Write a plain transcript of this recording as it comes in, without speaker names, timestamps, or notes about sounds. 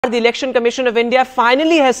The Election Commission of India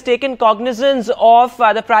finally has taken cognizance of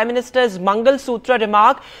the Prime Minister's Mangal Sutra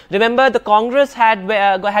remark. Remember, the Congress had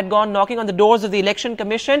gone knocking on the doors of the Election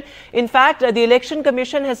Commission. In fact, the Election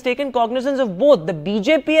Commission has taken cognizance of both the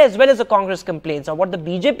BJP as well as the Congress complaints. Now, what the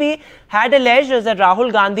BJP had alleged is that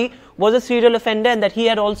Rahul Gandhi was a serial offender and that he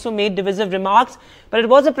had also made divisive remarks. But it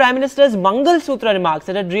was the Prime Minister's Mangal Sutra remarks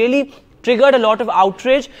that had really triggered a lot of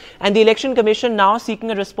outrage, and the Election Commission now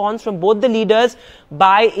seeking a response from both the leaders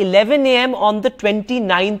by 11 a.m. on the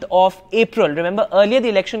 29th of April. Remember, earlier the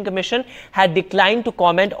Election Commission had declined to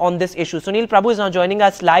comment on this issue. Sunil Prabhu is now joining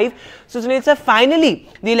us live. So Sunil sir, finally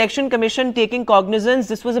the Election Commission taking cognizance.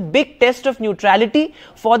 This was a big test of neutrality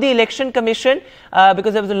for the Election Commission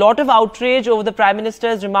because there was a lot of outrage over the Prime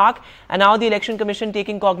Minister's remark, and now the Election Commission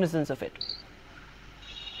taking cognizance of it.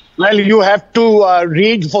 Well, you have to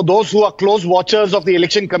read, for those who are close watchers of the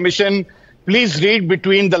Election Commission, please read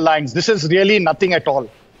between the lines. This is really nothing at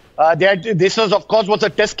all. This was, of course, was a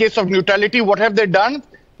test case of neutrality. What have they done?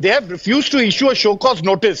 They have refused to issue a show cause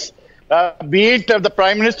notice, be it the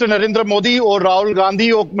Prime Minister Narendra Modi or Rahul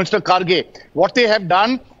Gandhi or Mr. Karge. What they have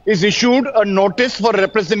done is issued a notice for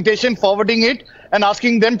representation, forwarding it and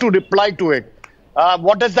asking them to reply to it.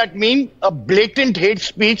 What does that mean? A blatant hate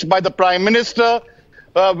speech by the Prime Minister,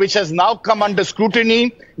 which has now come under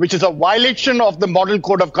scrutiny, which is a violation of the Model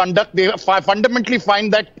Code of Conduct. They fundamentally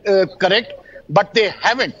find that correct, but they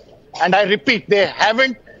haven't. And I repeat, they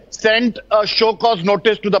haven't sent a show cause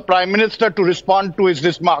notice to the Prime Minister to respond to his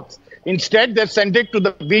remarks. Instead, they've sent it to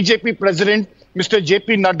the BJP President, Mr.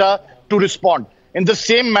 J.P. Nadda, to respond. In the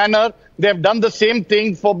same manner, they have done the same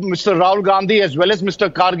thing for Mr. Rahul Gandhi as well as Mr.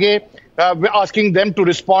 Karge, asking them to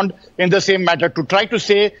respond in the same matter, to try to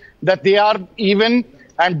say that they are even,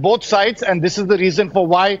 and both sides, and this is the reason for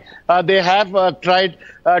why they have tried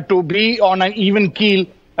to be on an even keel,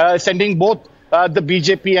 sending both the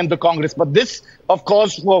BJP and the Congress. But this, of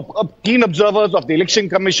course, for keen observers of the Election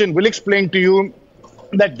Commission will explain to you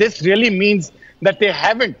that this really means that they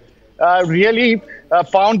haven't really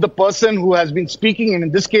found the person who has been speaking,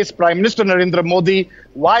 in this case, Prime Minister Narendra Modi,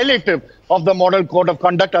 violative of the Model Code of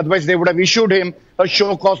Conduct. Otherwise, they would have issued him a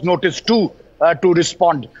show cause notice to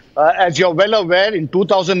respond. As you're well aware, in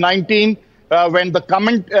 2019, when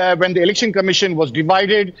the Election Commission was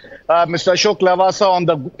divided, Mr. Ashok Lavasa on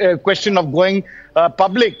the question of going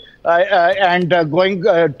public and going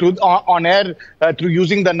on air through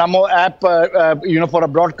using the Namo app, for a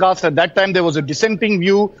broadcast. At that time, there was a dissenting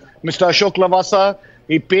view. Mr. Ashok Lavasa,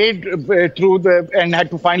 he paid and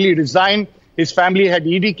had to finally resign. His family had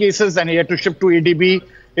ED cases and he had to shift to ADB.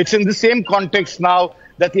 It's in the same context now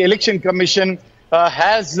that the Election Commission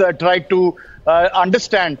has tried to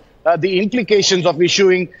understand the implications of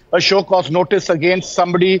issuing a show cause notice against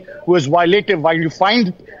somebody who is violative. While you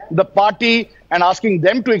find the party and asking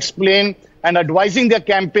them to explain and advising their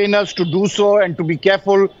campaigners to do so and to be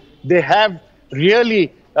careful, they have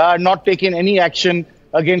really not taken any action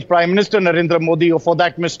against Prime Minister Narendra Modi, or for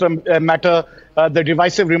that matter, the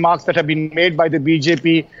divisive remarks that have been made by the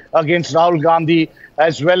BJP against Rahul Gandhi,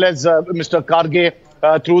 as well as Mr. Karge,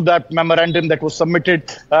 through that memorandum that was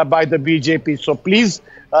submitted by the BJP. So please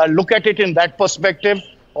look at it in that perspective.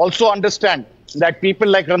 Also understand that people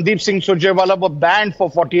like Randeep Singh Surjewala were banned for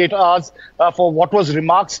 48 hours for what was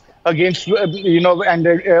remarks against, and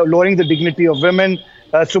lowering the dignity of women.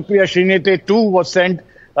 Supriya Srinete too was sent,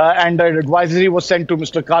 and an advisory was sent to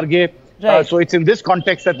Mr. Karge. Right. So it's in this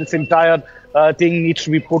context that this entire thing needs to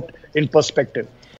be put in perspective.